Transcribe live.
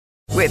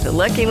With the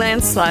Lucky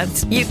Land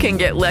Slots, you can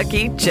get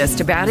lucky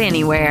just about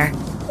anywhere.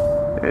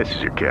 This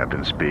is your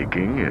captain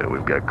speaking.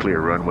 We've got clear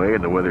runway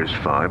and the weather's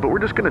fine, but we're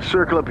just going to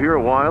circle up here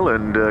a while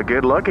and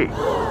get lucky.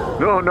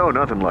 No,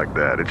 nothing like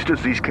that. It's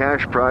just these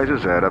cash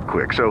prizes add up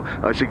quick. So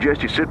I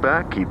suggest you sit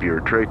back, keep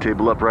your tray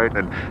table upright,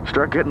 and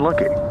start getting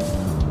lucky.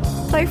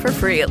 Play for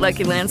free at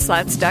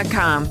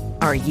LuckyLandSlots.com.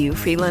 Are you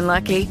feeling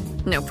lucky?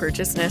 No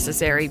purchase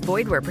necessary.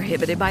 Void where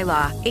prohibited by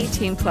law.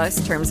 18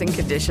 plus terms and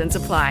conditions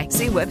apply.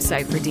 See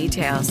website for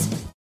details.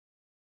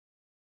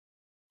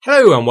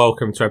 Hello and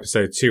welcome to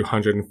episode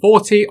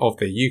 240 of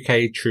the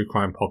UK True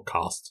Crime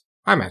Podcast.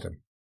 I'm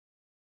Adam.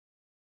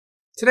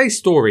 Today's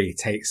story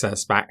takes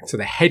us back to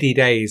the heady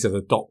days of the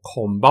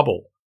dot-com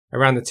bubble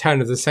around the turn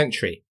of the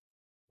century,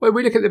 where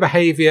we look at the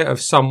behaviour of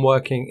some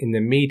working in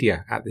the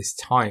media at this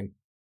time.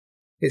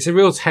 It's a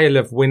real tale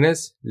of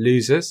winners,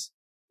 losers,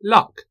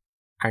 luck,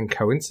 and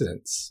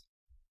coincidence.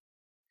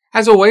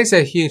 As always,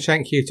 a huge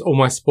thank you to all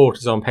my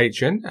supporters on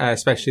Patreon,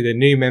 especially the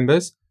new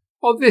members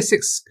of this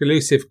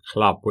exclusive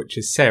club, which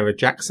is Sarah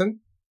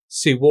Jackson,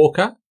 Sue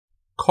Walker,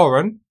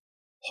 Corin,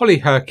 Holly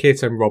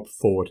Herkett and Rob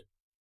Ford.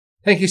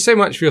 Thank you so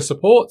much for your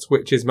support,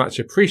 which is much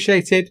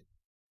appreciated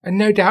and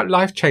no doubt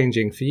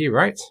life-changing for you,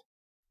 right?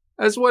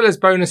 As well as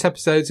bonus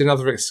episodes and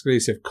other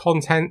exclusive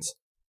content,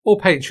 all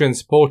Patreon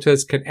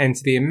supporters can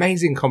enter the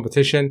amazing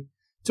competition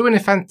to win a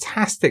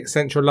fantastic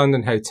Central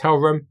London hotel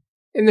room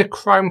in the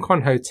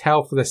CrimeCon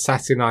Hotel for the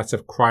Saturday night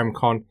of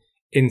CrimeCon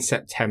in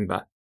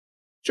September.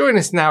 Join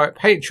us now at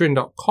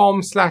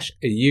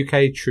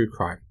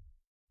patreon.com/UKTrueCrime.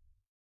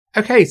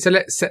 Okay, so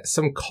let's set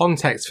some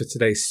context for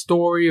today's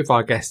story of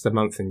our Guess the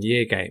Month and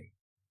Year game.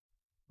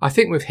 I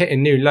think we've hit a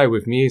new low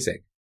with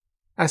music,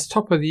 as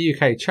top of the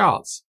UK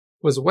charts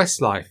was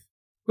Westlife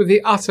with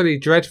the utterly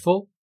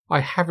dreadful I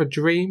Have a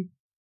Dream,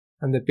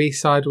 and the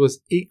B-side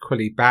was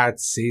equally bad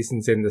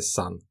Seasons in the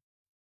Sun.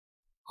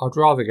 I'd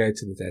rather go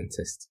to the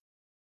dentist.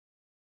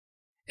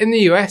 In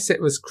the US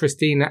it was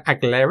Christina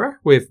Aguilera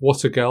with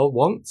What a Girl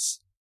Wants,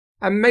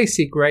 and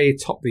Macy Gray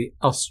topped the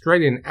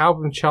Australian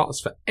album charts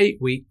for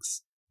 8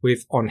 weeks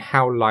with On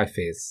How Life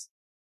Is.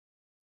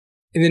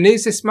 In the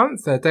news this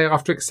month, a day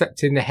after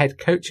accepting the head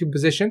coaching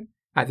position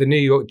at the New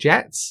York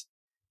Jets,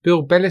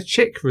 Bill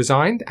Belichick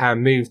resigned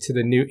and moved to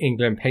the New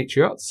England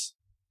Patriots.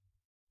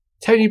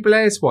 Tony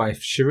Blair's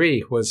wife,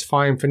 Cherie, was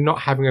fined for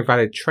not having a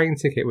valid train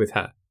ticket with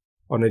her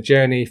on a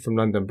journey from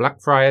London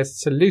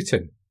Blackfriars to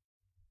Luton.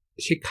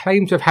 She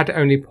claimed to have had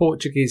only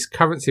Portuguese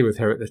currency with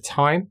her at the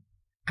time,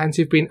 and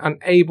to have been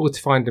unable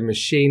to find a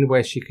machine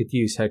where she could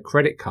use her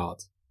credit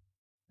card.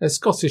 A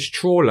Scottish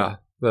trawler,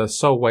 the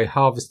Solway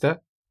Harvester,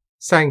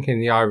 sank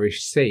in the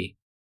Irish Sea,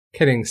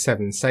 killing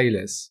 7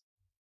 sailors.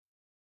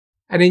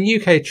 And in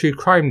UK true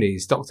crime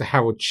news, Dr.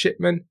 Harold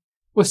Shipman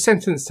was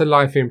sentenced to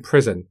life in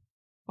prison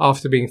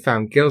after being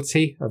found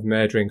guilty of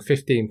murdering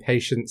 15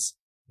 patients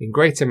in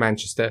Greater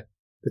Manchester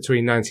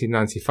between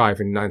 1995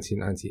 and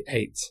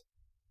 1998.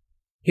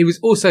 He was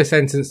also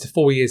sentenced to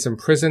 4 years in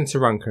prison to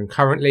run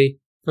concurrently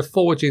for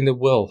forging the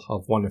will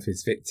of one of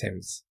his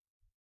victims.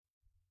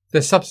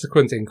 The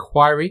subsequent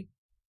inquiry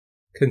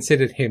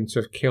considered him to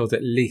have killed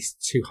at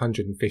least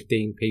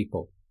 215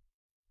 people.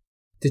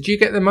 Did you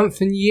get the month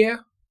and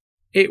year?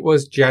 It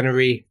was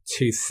January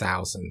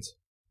 2000.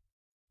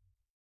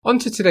 On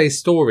to today's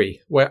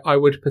story, where I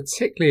would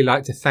particularly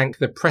like to thank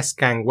the Press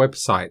Gang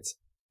website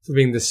for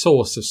being the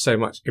source of so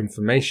much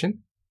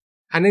information,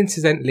 and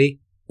incidentally,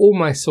 all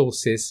my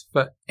sources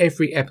for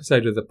every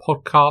episode of the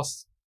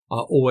podcast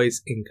are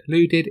always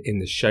included in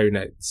the show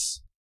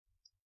notes.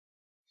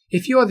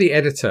 If you are the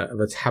editor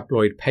of a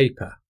tabloid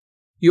paper,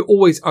 you're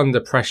always under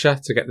pressure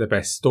to get the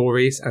best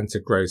stories and to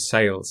grow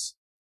sales.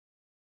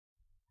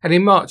 And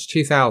in March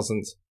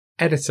 2000,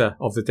 editor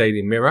of the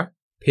Daily Mirror,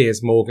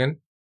 Piers Morgan,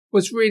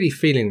 was really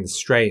feeling the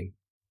strain.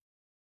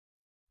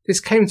 This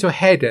came to a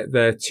head at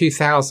the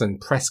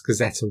 2000 Press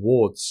Gazette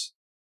Awards.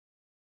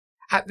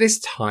 At this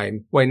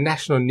time, when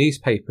national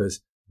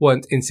newspapers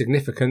weren't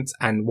insignificant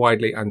and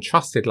widely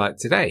untrusted like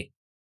today,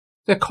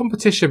 the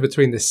competition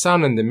between the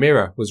Sun and the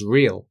Mirror was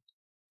real,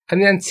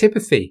 and the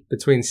antipathy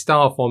between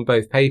staff on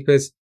both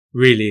papers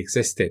really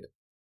existed.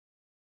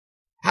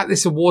 At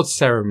this awards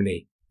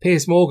ceremony,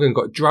 Piers Morgan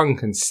got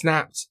drunk and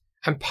snapped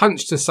and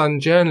punched a Sun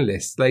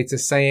journalist, later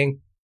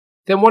saying,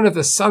 "Then one of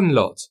the Sun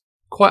lot,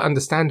 quite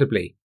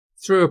understandably,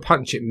 threw a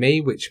punch at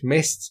me which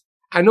missed,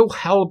 and all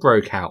hell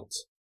broke out,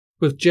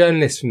 with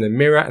journalists from the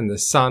Mirror and the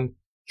Sun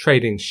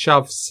trading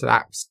shoves,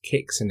 slaps,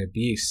 kicks and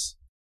abuse."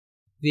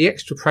 The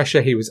extra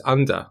pressure he was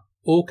under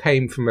all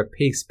came from a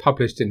piece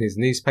published in his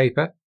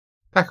newspaper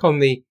back on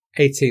the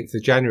 18th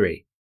of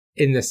January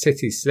in the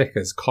City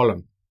Slickers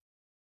column.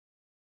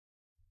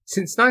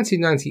 Since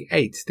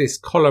 1998, this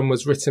column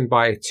was written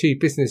by 2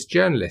 business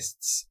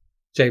journalists,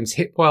 James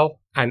Hipwell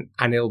and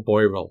Anil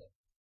Boyrell.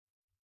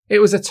 It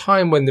was a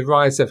time when the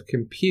rise of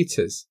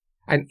computers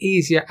and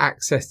easier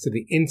access to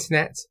the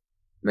internet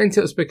meant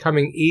it was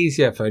becoming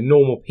easier for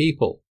normal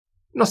people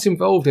not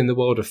involved in the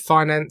world of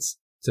finance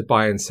to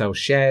buy and sell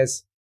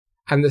shares,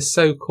 and the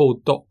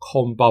so-called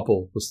dot-com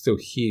bubble was still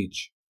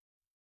huge.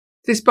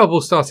 This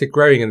bubble started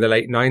growing in the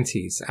late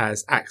 90s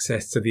as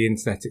access to the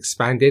internet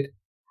expanded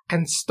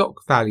and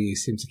stock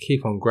values seemed to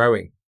keep on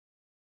growing.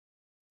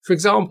 For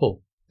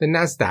example, the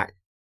Nasdaq,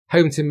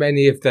 home to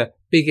many of the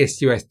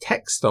biggest US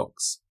tech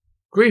stocks,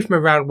 grew from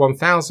around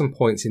 1,000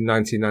 points in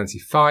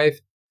 1995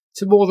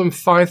 to more than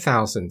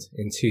 5,000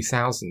 in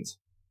 2000.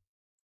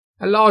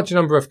 A large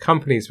number of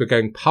companies were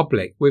going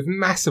public with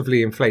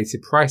massively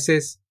inflated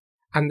prices,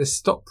 and the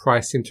stock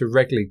price seemed to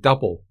regularly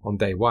double on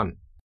day one.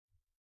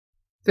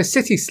 The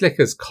City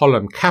Slickers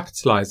column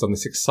capitalised on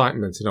this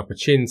excitement and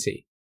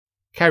opportunity,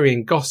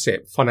 carrying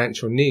gossip,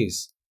 financial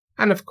news,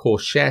 and of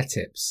course share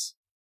tips.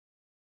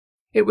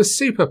 It was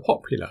super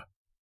popular,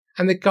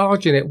 and The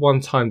Guardian at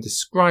one time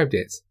described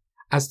it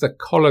as the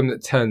column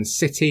that turned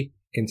City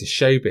into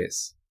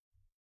showbiz.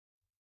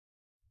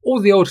 All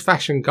the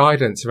old-fashioned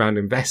guidance around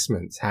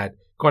investments had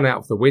gone out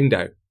of the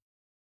window.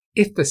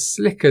 If the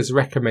Slickers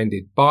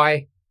recommended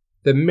buy,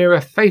 the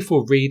Mirror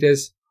faithful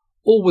readers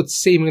all would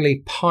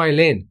seemingly pile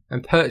in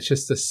and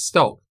purchase the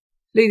stock,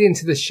 leading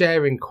to the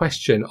share in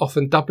question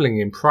often doubling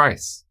in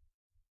price.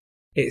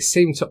 It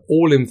seemed to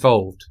all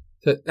involved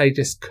that they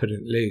just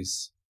couldn't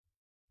lose.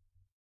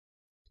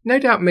 No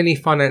doubt many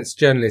finance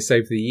journalists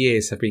over the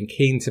years have been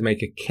keen to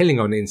make a killing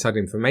on inside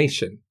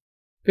information,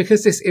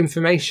 because this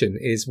information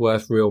is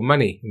worth real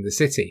money in the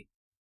city.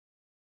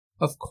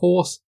 Of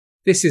course,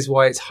 this is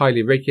why it's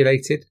highly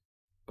regulated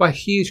by a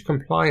huge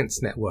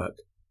compliance network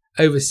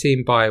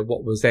overseen by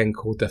what was then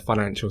called the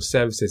Financial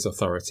Services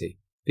Authority,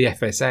 the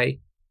FSA,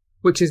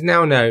 which is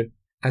now known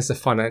as the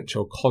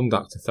Financial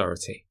Conduct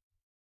Authority.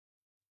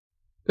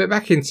 But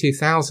back in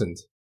 2000,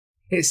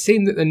 it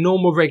seemed that the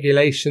normal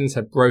regulations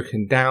had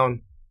broken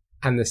down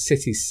and the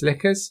City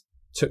Slickers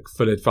took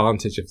full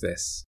advantage of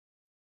this.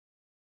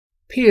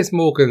 Piers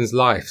Morgan's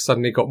life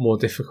suddenly got more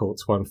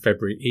difficult one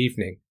February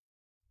evening.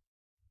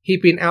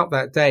 He'd been out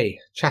that day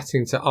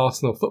chatting to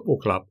Arsenal Football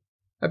Club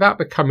about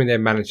becoming their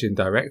managing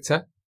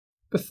director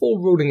before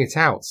ruling it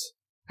out,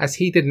 as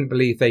he didn't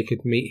believe they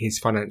could meet his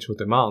financial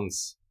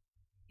demands.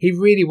 He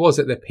really was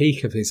at the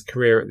peak of his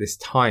career at this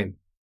time,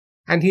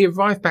 and he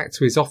arrived back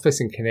to his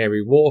office in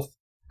Canary Wharf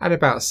at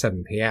about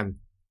 7 p.m.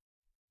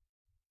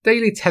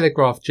 Daily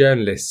Telegraph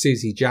journalist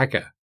Susie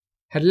Jagger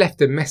had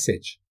left a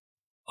message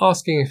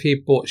asking if he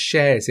had bought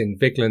shares in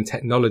Vigeland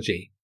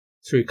Technology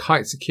through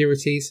Kite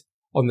Securities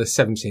on the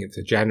 17th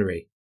of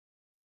January.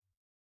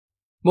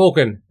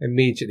 Morgan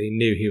immediately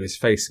knew he was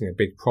facing a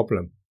big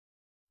problem.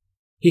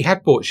 He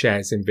had bought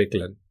shares in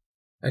Vigeland,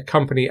 a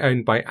company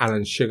owned by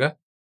Alan Sugar,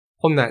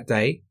 on that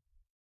day,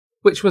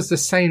 which was the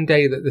same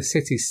day that the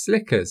City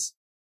Slickers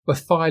were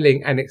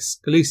filing an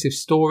exclusive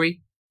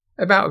story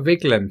about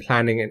Vigeland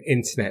planning an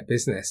internet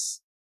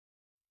business.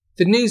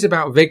 The news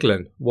about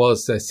Vigeland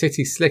was the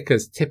City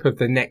Slickers tip of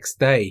the next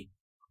day,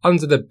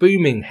 under the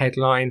booming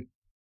headline,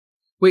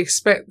 "We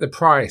expect the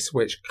price,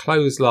 which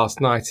closed last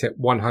night at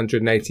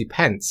 180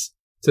 pence,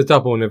 to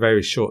double in a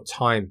very short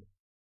time.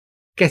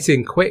 Get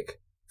in quick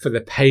for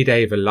the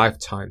payday of a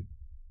lifetime."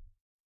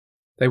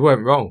 They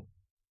weren't wrong.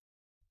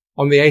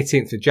 On the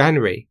 18th of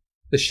January,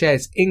 the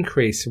shares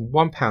increased from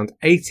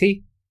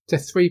 £1.80 to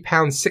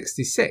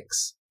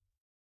 £3.66.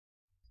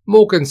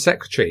 Morgan's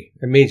secretary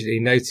immediately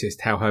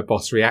noticed how her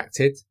boss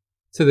reacted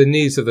to the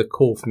news of the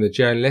call from the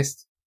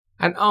journalist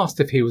and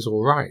asked if he was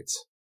all right.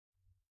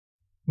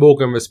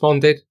 Morgan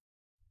responded,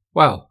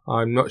 "Well,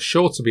 I'm not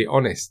sure, to be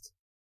honest.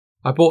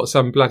 I bought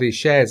some bloody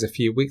shares a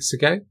few weeks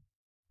ago,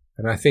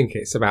 and I think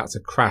it's about to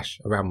crash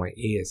around my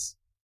ears."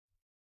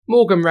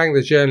 Morgan rang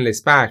the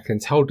journalist back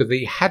and told her that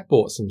he had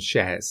bought some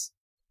shares,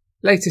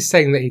 later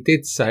saying that he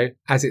did so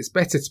as it's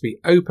better to be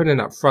open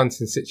and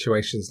upfront in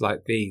situations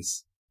like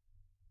these.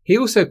 He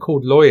also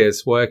called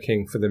lawyers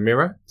working for the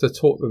Mirror to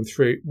talk them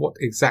through what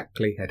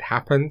exactly had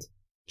happened,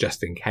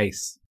 just in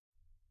case.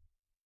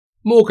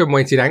 Morgan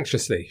waited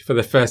anxiously for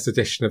the first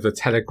edition of the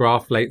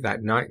Telegraph late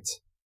that night,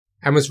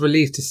 and was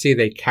relieved to see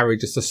they carried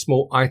just a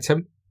small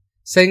item,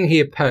 saying he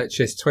had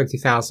purchased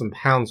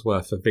 £20,000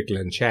 worth of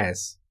Vigeland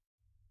shares.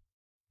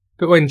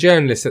 But when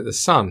journalists at The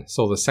Sun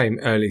saw the same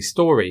early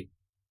story,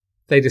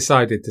 they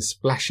decided to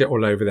splash it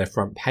all over their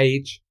front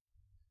page,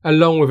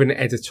 along with an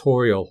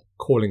editorial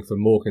calling for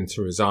Morgan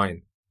to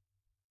resign.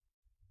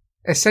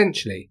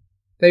 Essentially,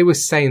 they were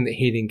saying that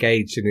he'd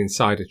engaged in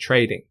insider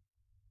trading,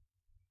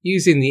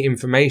 using the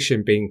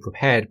information being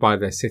prepared by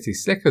the City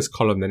Slickers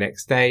column the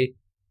next day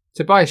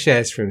to buy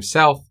shares for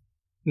himself,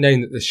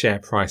 knowing that the share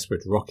price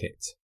would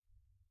rocket.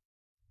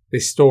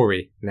 This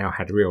story now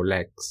had real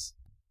legs.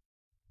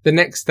 The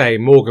next day,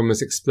 Morgan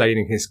was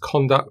explaining his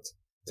conduct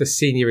to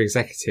senior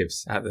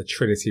executives at the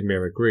Trinity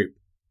Mirror Group.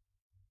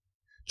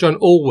 John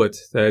Allwood,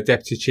 the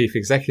Deputy Chief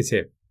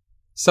Executive,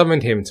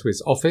 summoned him to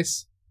his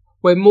office,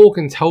 where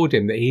Morgan told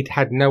him that he'd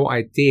had no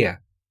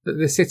idea that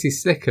the City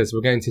Slickers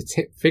were going to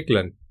tip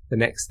Vigeland the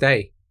next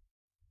day.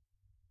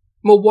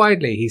 More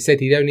widely, he said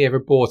he'd only ever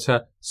bought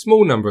a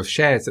small number of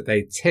shares that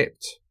they'd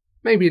tipped,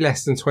 maybe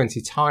less than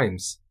 20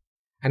 times,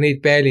 and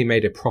he'd barely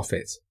made a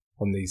profit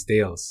on these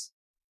deals.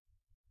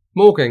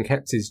 Morgan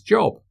kept his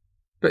job,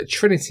 but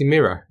Trinity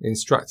Mirror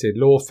instructed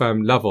law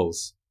firm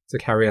Lovells to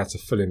carry out a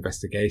full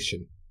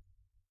investigation.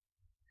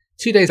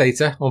 2 days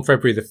later, on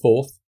February the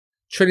 4th,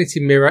 Trinity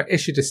Mirror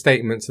issued a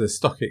statement to the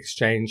stock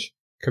exchange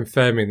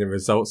confirming the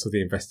results of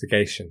the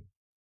investigation.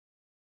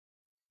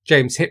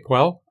 James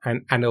Hipwell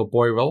and Anil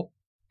Boyrell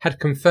had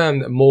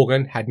confirmed that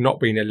Morgan had not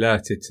been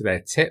alerted to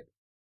their tip,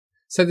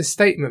 so the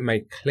statement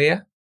made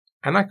clear,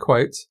 and I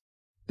quote,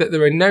 that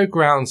there are no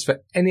grounds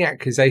for any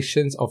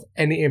accusations of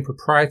any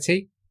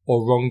impropriety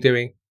or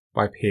wrongdoing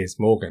by Piers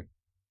Morgan.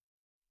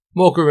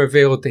 Morgan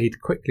revealed that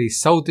he'd quickly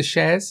sold the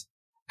shares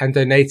and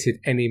donated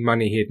any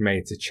money he had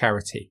made to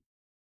charity.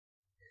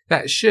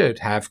 That should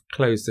have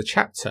closed the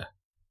chapter,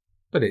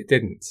 but it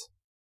didn't.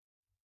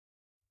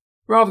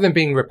 Rather than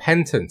being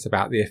repentant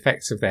about the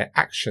effects of their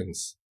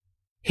actions,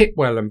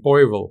 Hipwell and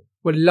Boyrell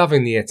were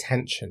loving the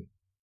attention.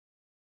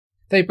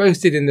 They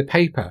boasted in the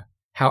paper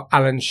how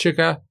Alan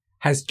Sugar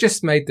has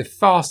just made the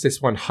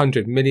fastest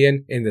 100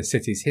 million in the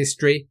city's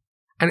history,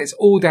 and it's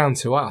all down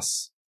to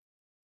us.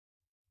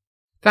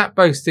 That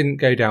boast didn't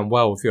go down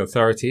well with the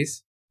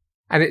authorities,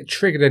 and it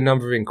triggered a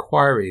number of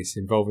inquiries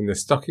involving the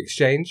Stock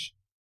Exchange,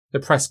 the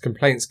Press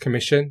Complaints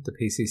Commission, the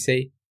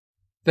PCC,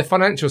 the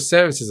Financial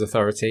Services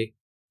Authority,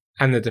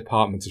 and the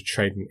Department of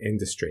Trade and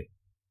Industry.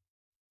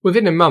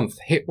 Within a month,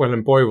 Hipwell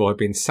and Boyrell had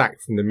been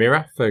sacked from the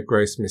Mirror for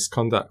gross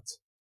misconduct.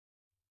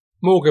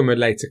 Morgan would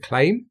later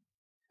claim,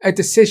 "A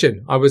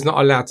decision I was not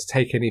allowed to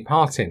take any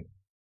part in,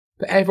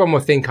 but everyone will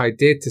think I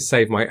did to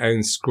save my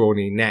own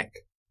scrawny neck.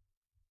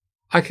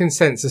 I can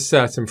sense a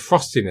certain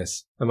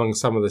frostiness among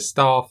some of the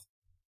staff,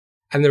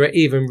 and there are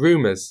even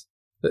rumours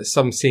that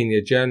some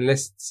senior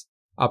journalists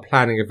are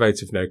planning a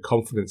vote of no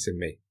confidence in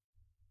me."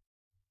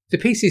 The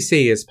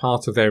PCC, as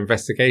part of their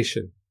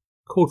investigation,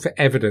 called for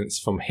evidence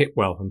from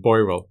Hipwell and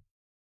Boyrell.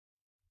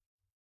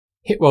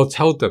 Hipwell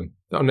told them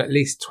that on at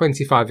least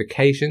 25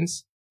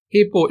 occasions he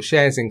had bought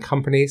shares in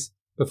companies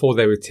before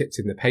they were tipped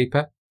in the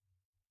paper,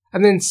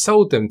 and then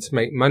sold them to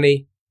make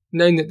money,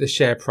 knowing that the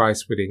share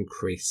price would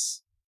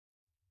increase.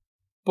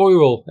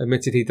 Boyrell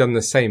admitted he'd done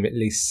the same at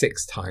least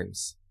 6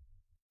 times.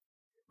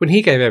 When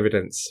he gave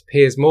evidence,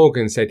 Piers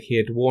Morgan said he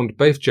had warned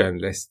both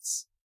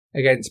journalists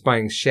against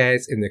buying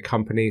shares in the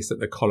companies that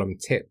the column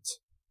tipped.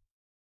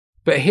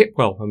 But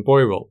Hipwell and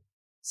Boyrell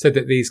said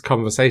that these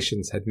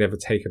conversations had never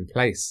taken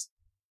place.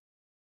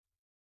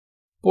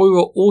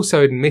 Boyrell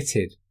also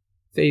admitted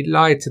that he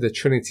lied to the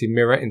Trinity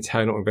Mirror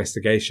internal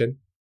investigation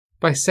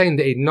by saying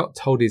that he'd not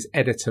told his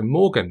editor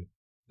Morgan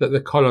that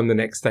the column the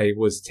next day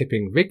was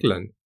tipping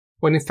Vigeland,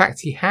 when in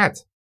fact he had.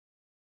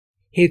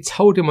 He had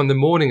told him on the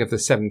morning of the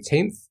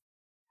 17th,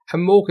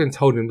 and Morgan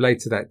told him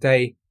later that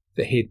day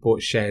that he had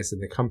bought shares in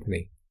the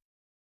company.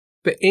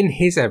 But in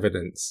his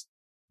evidence,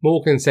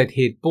 Morgan said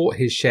he had bought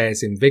his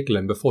shares in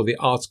Vigeland before the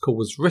article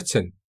was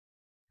written,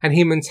 and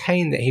he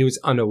maintained that he was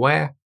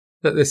unaware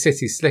that the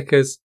City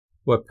Slickers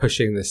were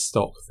pushing the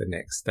stock the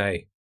next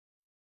day.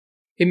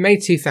 In May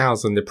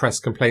 2000, the Press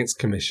Complaints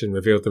Commission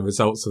revealed the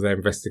results of their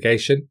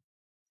investigation,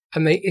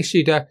 and they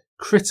issued a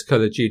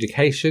critical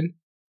adjudication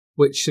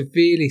which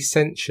severely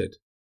censured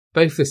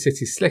both the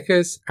City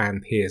Slickers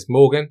and Piers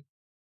Morgan,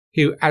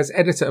 who, as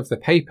editor of the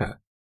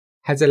paper,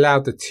 had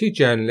allowed the 2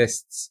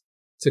 journalists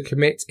to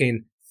commit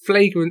in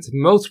flagrant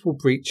multiple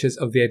breaches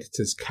of the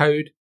editor's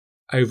code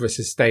over a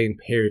sustained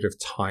period of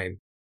time.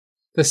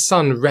 The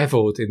Sun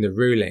revelled in the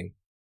ruling,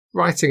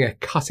 writing a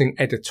cutting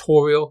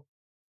editorial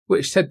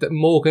which said that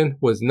Morgan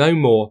was no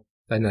more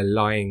than a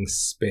lying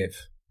spiv.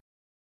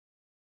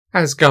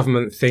 As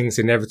government things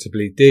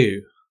inevitably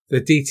do, the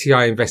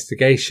DTI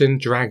investigation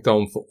dragged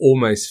on for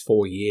almost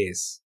 4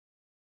 years.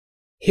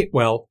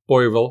 Hipwell,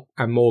 Boyrell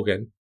and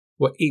Morgan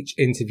were each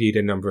interviewed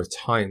a number of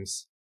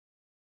times.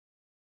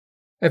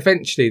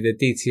 Eventually, the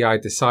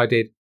DTI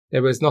decided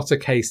there was not a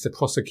case to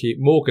prosecute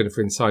Morgan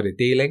for insider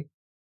dealing,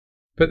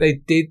 but they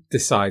did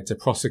decide to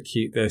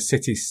prosecute the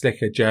City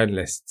Slicker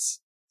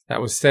journalists.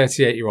 That was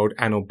 38-year-old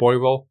Anil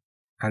Boyrell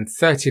and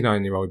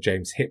 39-year-old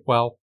James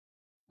Hipwell,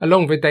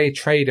 along with a day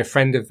trader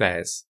friend of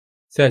theirs,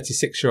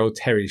 36-year-old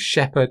Terry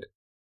Shepherd,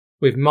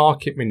 with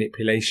market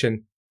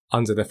manipulation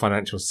under the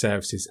Financial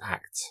Services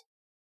Act.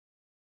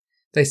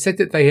 They said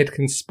that they had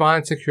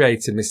conspired to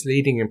create a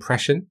misleading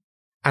impression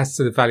as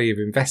to the value of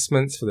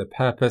investments for the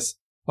purpose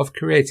of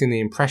creating the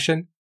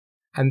impression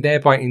and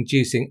thereby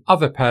inducing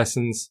other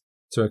persons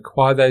to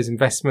acquire those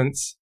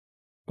investments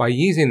by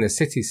using the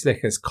City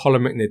Slickers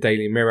column in the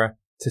Daily Mirror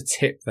to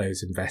tip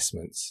those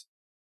investments.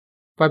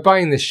 By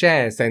buying the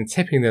shares, then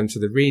tipping them to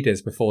the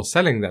readers before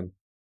selling them,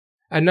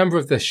 a number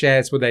of the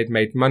shares where they'd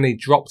made money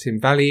dropped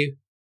in value,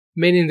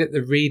 meaning that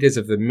the readers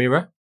of the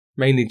Mirror,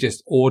 mainly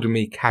just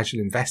ordinary casual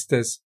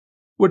investors,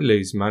 would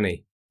lose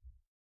money.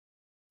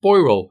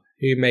 Boyrell,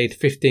 who made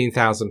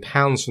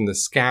 £15,000 from the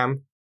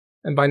scam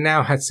and by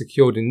now had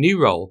secured a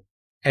new role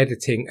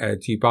editing a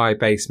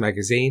Dubai-based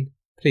magazine,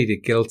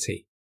 pleaded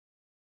guilty.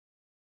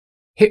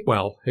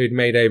 Hipwell, who'd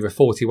made over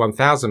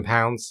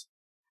 £41,000,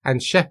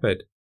 and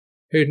Shepherd,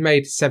 who'd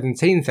made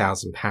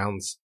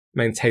 £17,000,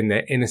 maintained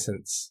their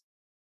innocence.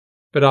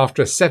 But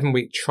after a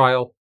 7-week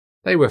trial,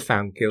 they were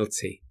found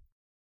guilty.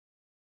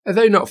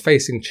 Although not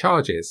facing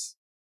charges,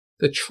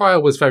 The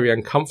trial was very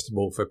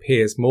uncomfortable for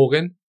Piers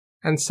Morgan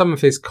and some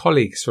of his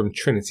colleagues from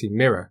Trinity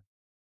Mirror.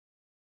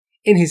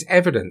 In his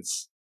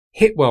evidence,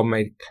 Hipwell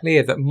made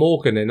clear that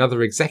Morgan and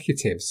other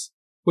executives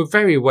were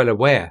very well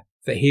aware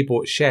that he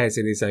bought shares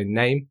in his own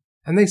name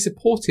and they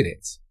supported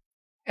it.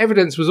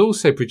 Evidence was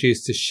also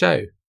produced to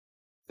show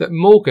that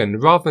Morgan,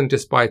 rather than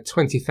just buy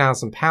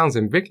 £20,000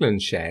 in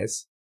Vigeland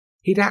shares,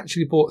 he'd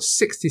actually bought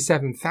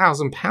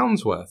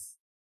 £67,000 worth.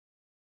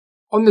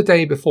 On the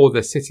day before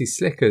the City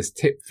Slickers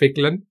tipped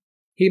Vigeland,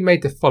 he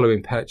made the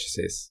following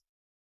purchases.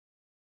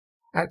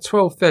 At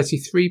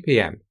 12:33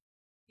 p.m,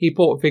 he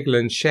bought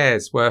Vigeland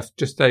shares worth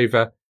just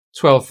over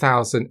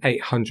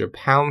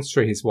 £12,800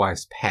 through his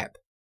wife's PEP.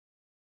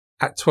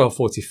 At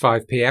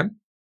 12:45 p.m,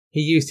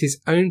 he used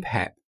his own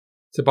PEP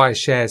to buy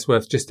shares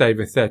worth just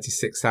over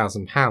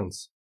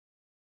 £36,000.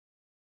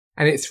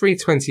 And at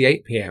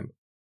 3:28 p.m,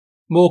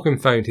 Morgan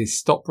phoned his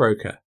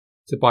stockbroker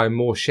to buy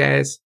more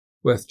shares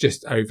worth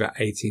just over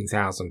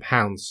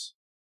 £18,000.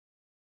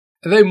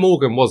 Although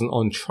Morgan wasn't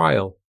on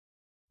trial,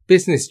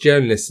 business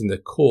journalists in the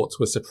court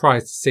were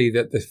surprised to see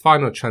that the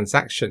final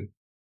transaction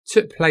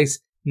took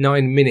place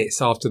 9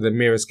 minutes after the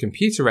Mirror's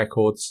computer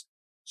records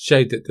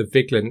showed that the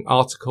Vigeland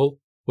article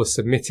was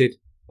submitted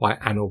by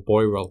Anil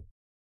Boyrell.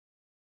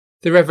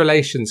 The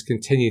revelations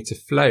continued to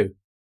flow,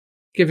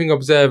 giving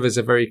observers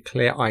a very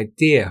clear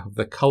idea of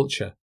the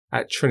culture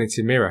at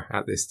Trinity Mirror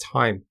at this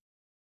time.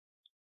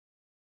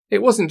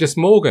 It wasn't just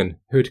Morgan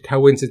who'd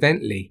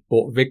coincidentally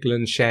bought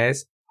Vigeland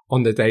shares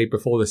on the day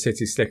before the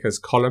City Slickers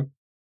column.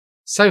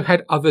 So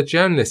had other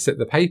journalists at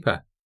the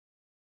paper.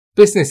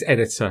 Business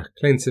editor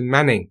Clinton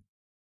Manning,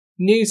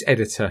 news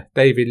editor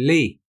David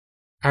Lee,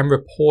 and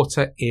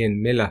reporter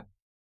Ian Miller.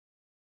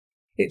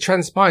 It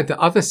transpired that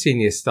other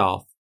senior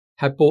staff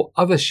had bought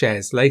other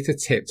shares later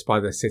tipped by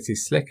the City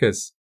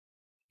Slickers,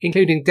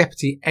 including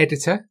deputy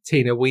editor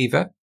Tina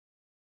Weaver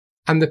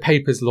and the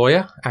paper's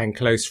lawyer and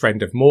close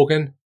friend of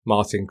Morgan,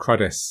 Martin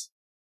Cruddas.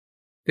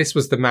 This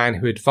was the man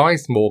who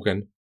advised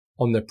Morgan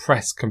on the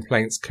Press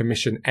Complaints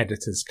Commission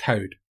Editor's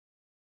Code.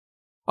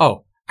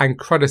 Oh, and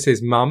Cruddas's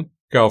mum,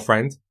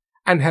 girlfriend,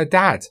 and her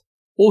dad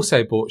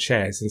also bought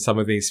shares in some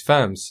of these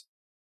firms.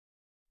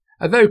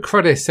 Although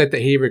Cruddas said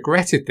that he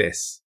regretted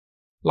this,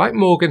 like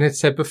Morgan had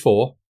said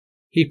before,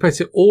 he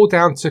put it all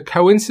down to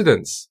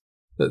coincidence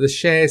that the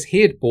shares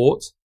he had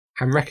bought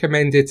and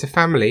recommended to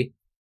family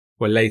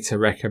were later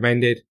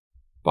recommended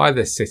by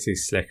the City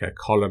Slicker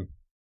column.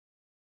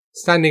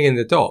 Standing in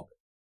the dock,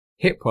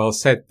 Hipwell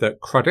said that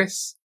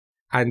Cruddas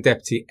and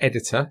deputy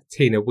editor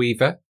Tina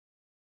Weaver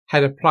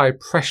had applied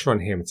pressure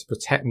on him to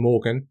protect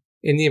Morgan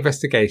in the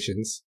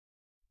investigations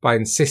by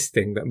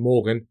insisting that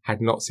Morgan had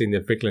not seen the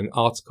Vigeland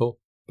article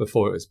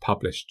before it was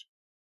published.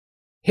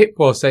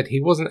 Hipwell said he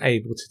wasn't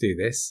able to do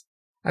this,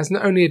 as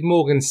not only had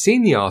Morgan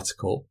seen the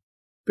article,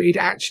 but he'd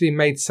actually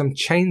made some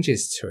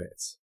changes to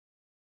it.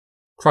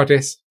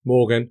 Cruddas,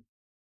 Morgan,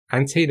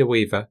 and Tina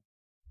Weaver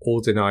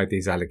all denied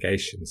these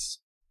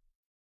allegations.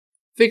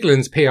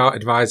 Vigeland's PR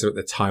advisor at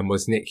the time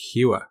was Nick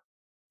Hewer,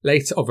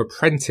 later of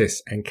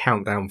Apprentice and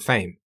Countdown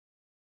fame.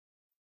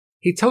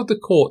 He told the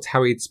court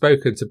how he'd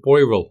spoken to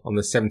Boyrell on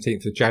the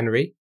 17th of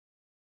January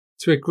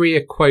to agree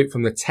a quote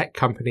from the tech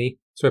company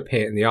to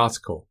appear in the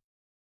article.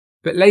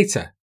 But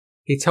later,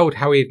 he told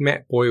how he had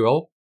met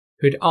Boyrell,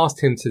 who had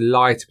asked him to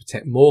lie to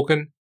protect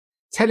Morgan,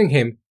 telling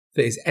him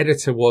that his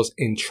editor was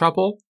in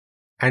trouble,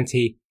 and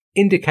he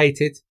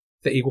indicated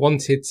that he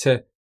wanted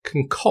to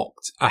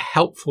concoct a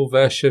helpful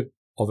version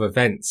of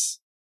events.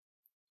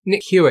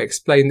 Nick Hewer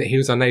explained that he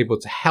was unable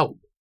to help,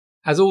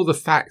 as all the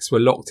facts were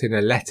locked in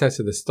a letter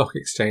to the stock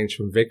exchange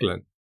from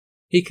Vigeland.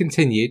 He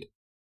continued,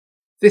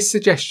 "This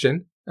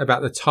suggestion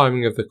about the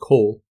timing of the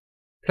call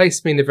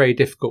placed me in a very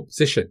difficult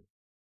position,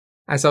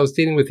 as I was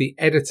dealing with the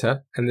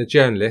editor and the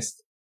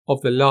journalist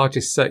of the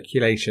largest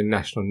circulation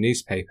national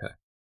newspaper.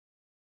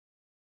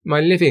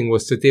 My living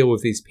was to deal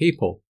with these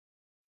people,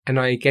 and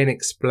I again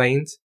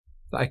explained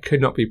that I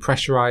could not be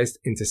pressurised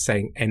into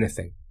saying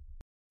anything."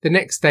 The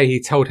next day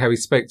he told how he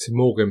spoke to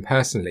Morgan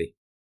personally.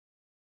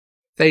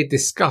 They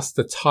discussed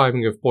the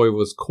timing of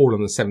Boyrell's call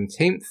on the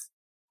 17th,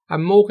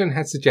 and Morgan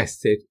had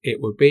suggested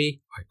it would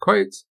be, I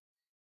quote,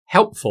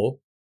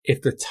 "helpful if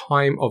the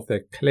time of the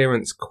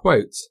clearance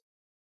quote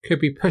could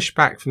be pushed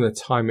back from the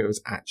time it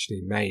was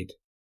actually made."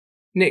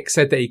 Nick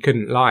said that he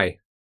couldn't lie,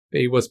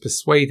 but he was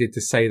persuaded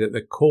to say that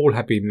the call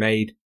had been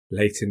made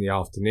late in the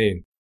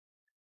afternoon.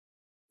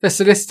 The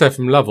solicitor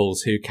from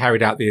Lovells, who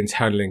carried out the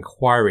internal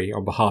inquiry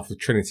on behalf of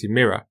Trinity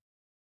Mirror,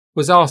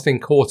 was asked in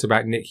court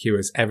about Nick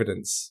Hewer's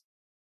evidence.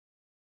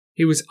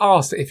 He was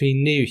asked if he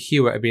knew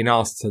Hewer had been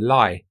asked to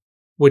lie,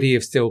 would he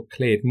have still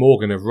cleared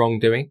Morgan of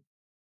wrongdoing?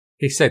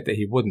 He said that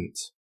he wouldn't.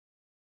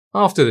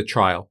 After the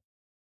trial,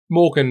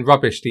 Morgan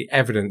rubbished the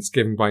evidence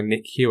given by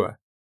Nick Hewer,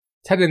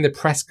 telling the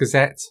Press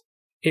Gazette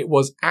it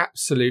was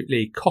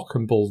absolutely cock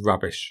and bull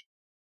rubbish.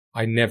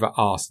 I never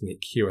asked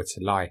Nick Hewer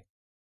to lie.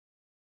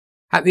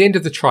 At the end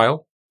of the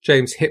trial,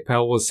 James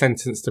Hipwell was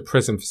sentenced to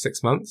prison for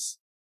 6 months,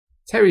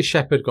 Terry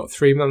Shepherd got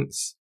 3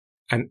 months,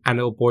 and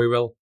Anil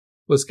Boyrell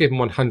was given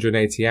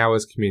 180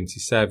 hours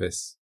community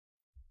service.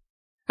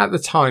 At the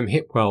time,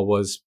 Hipwell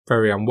was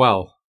very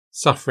unwell,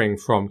 suffering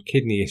from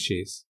kidney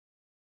issues,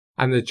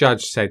 and the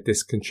judge said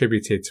this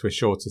contributed to a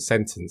shorter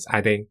sentence,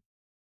 adding,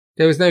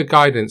 "There was no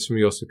guidance from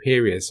your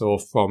superiors or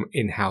from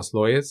in-house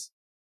lawyers,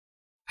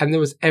 and there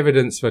was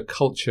evidence of a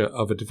culture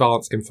of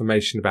advanced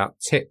information about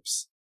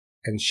tips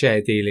and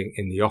share dealing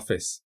in the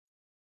office.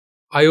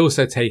 I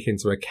also take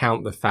into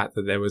account the fact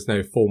that there was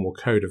no formal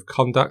code of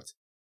conduct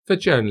for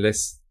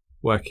journalists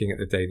working at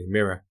the Daily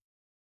Mirror."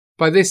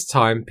 By this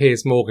time,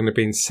 Piers Morgan had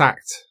been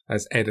sacked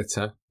as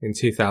editor in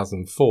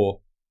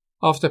 2004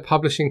 after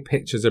publishing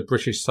pictures of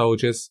British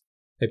soldiers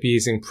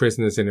abusing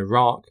prisoners in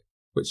Iraq,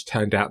 which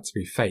turned out to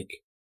be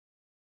fake.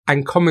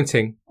 And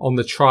commenting on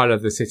the trial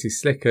of the City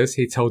Slickers,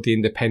 he told The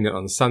Independent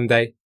on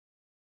Sunday,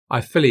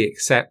 "I fully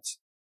accept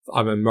that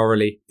I'm a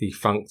morally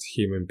defunct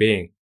human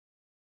being."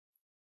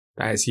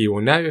 But as you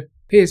all know,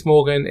 Piers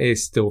Morgan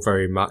is still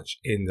very much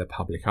in the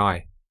public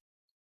eye.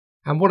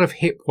 And what of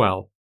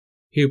Hipwell,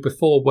 who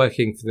before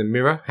working for the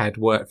Mirror had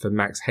worked for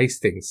Max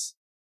Hastings?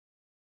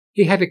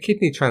 He had a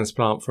kidney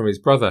transplant from his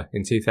brother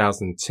in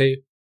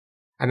 2002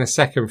 and a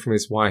second from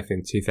his wife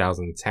in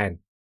 2010.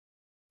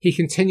 He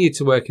continued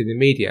to work in the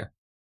media,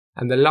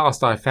 and the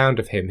last I found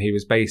of him, he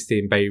was based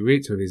in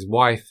Beirut with his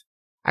wife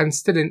and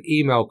still in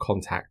email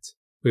contact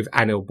with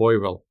Anil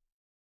Boyrell.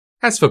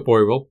 As for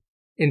Boyrell,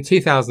 in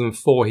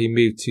 2004 he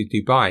moved to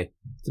Dubai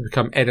to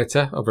become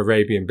editor of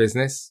Arabian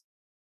Business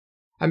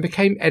and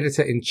became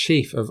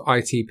editor-in-chief of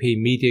ITP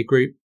Media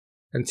Group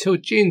until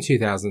June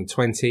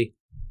 2020,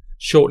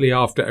 shortly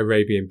after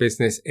Arabian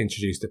Business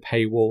introduced a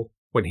paywall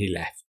when he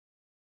left.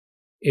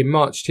 In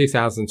March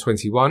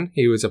 2021,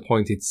 he was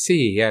appointed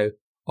CEO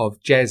of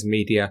Jez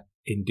Media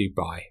in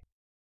Dubai.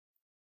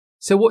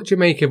 So what do you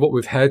make of what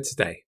we've heard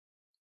today?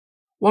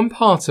 One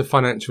part of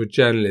financial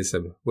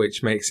journalism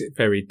which makes it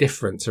very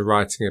different to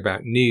writing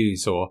about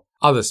news or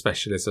other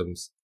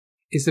specialisms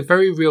is the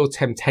very real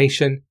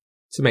temptation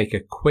to make a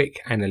quick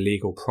and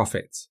illegal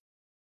profit.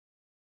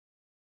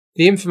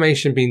 The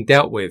information being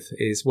dealt with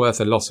is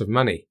worth a lot of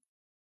money,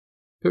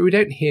 but we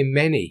don't hear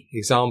many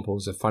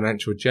examples of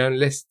financial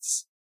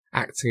journalists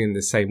acting in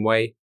the same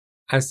way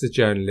as the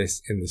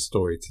journalists in the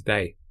story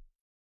today.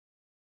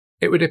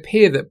 It would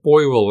appear that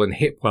Boyrell and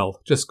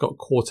Hipwell just got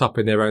caught up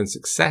in their own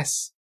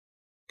success,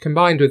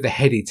 combined with the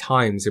heady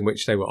times in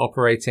which they were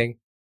operating,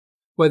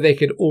 where they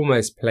could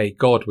almost play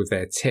God with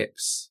their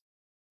tips.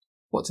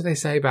 What do they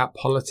say about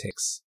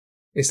politics?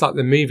 It's like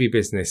the movie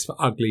business for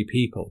ugly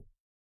people.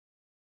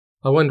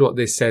 I wonder what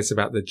this says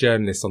about the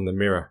journalists on the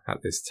Mirror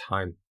at this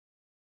time.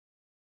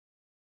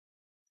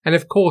 And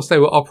of course, they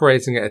were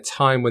operating at a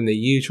time when the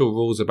usual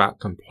rules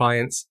about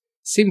compliance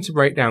seemed to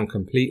break down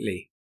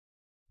completely,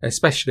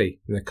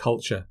 especially in the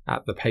culture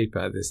at the paper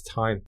at this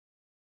time.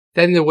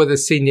 Then there were the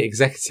senior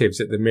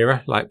executives at the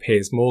Mirror like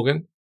Piers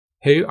Morgan,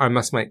 who, I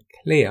must make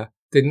clear,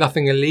 did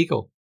nothing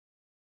illegal.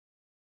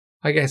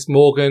 I guess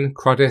Morgan,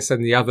 Cruddas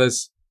and the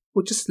others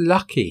were just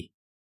lucky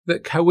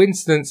that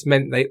coincidence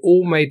meant they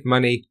all made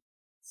money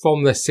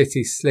from the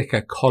City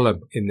Slicker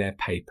column in their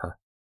paper.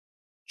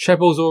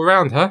 Trebles all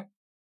round, huh?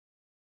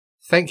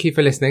 Thank you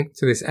for listening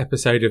to this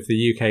episode of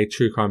the UK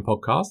True Crime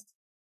Podcast.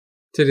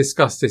 To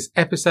discuss this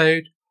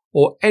episode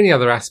or any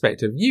other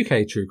aspect of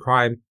UK True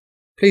Crime,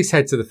 please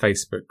head to the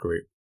Facebook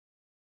group.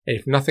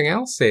 If nothing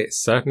else,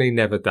 it's certainly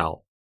never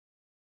dull.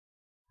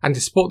 And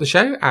to support the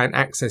show and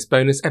access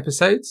bonus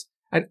episodes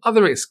and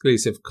other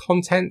exclusive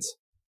content,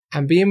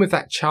 and be in with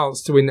that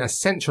chance to win a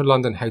central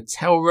London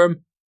hotel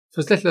room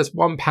for as little as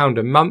 £1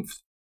 a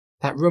month,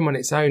 that room on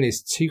its own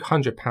is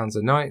 £200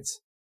 a night,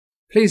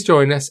 please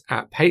join us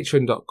at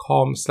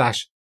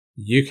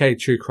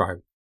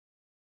patreon.com/UKTrueCrime.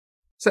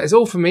 So that's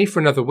all from me for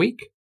another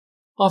week.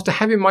 After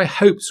having my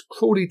hopes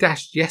cruelly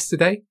dashed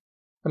yesterday,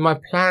 and my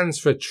plans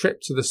for a trip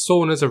to the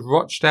saunas of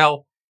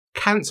Rochdale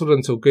cancelled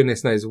until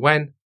goodness knows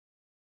when,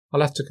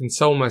 I'll have to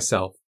console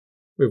myself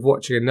with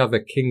watching another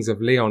Kings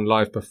of Leon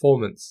live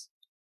performance.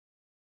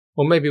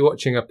 Or maybe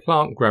watching a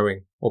plant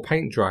growing or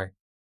paint dry.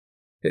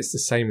 It's the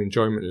same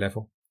enjoyment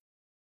level.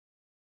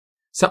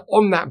 So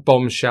on that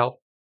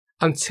bombshell,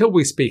 until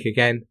we speak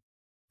again,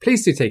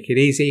 please do take it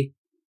easy,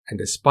 and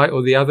despite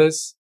all the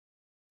others,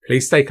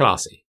 please stay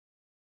classy.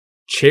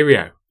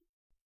 Cheerio.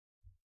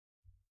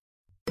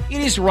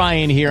 It is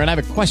Ryan here, and I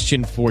have a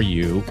question for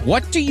you.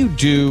 What do you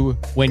do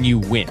when you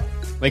win?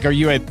 Like, are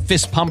you a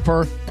fist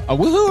pumper, a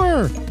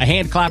woohooer, a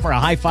hand clapper, a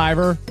high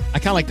fiver? I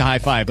kind of like the high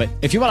five, but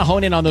if you want to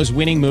hone in on those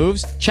winning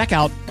moves, check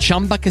out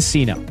Chumba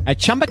Casino. At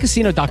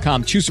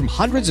ChumbaCasino.com, choose from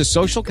hundreds of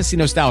social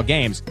casino-style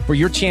games for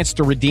your chance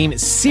to redeem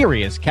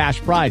serious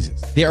cash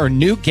prizes. There are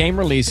new game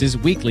releases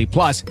weekly,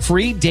 plus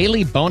free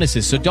daily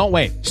bonuses, so don't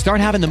wait. Start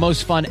having the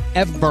most fun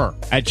ever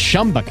at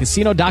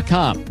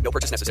ChumbaCasino.com. No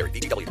purchase necessary.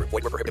 VGW Group.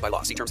 Void where prohibited by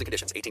law. See terms and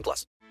conditions.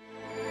 18+.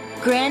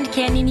 Grand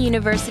Canyon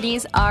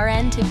University's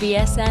RN to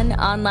BSN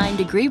online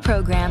degree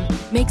program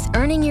makes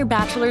earning your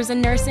bachelor's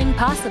in nursing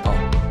possible.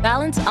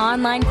 Balance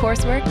online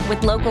coursework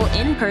with local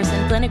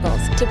in-person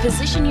clinicals to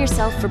position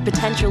yourself for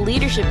potential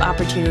leadership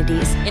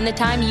opportunities in the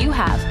time you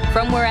have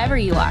from wherever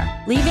you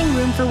are, leaving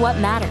room for what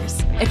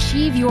matters.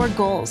 Achieve your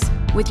goals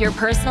with your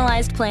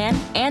personalized plan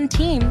and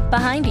team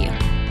behind you.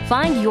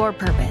 Find your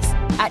purpose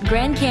at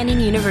Grand Canyon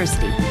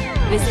University.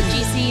 Visit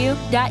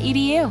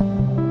gcu.edu.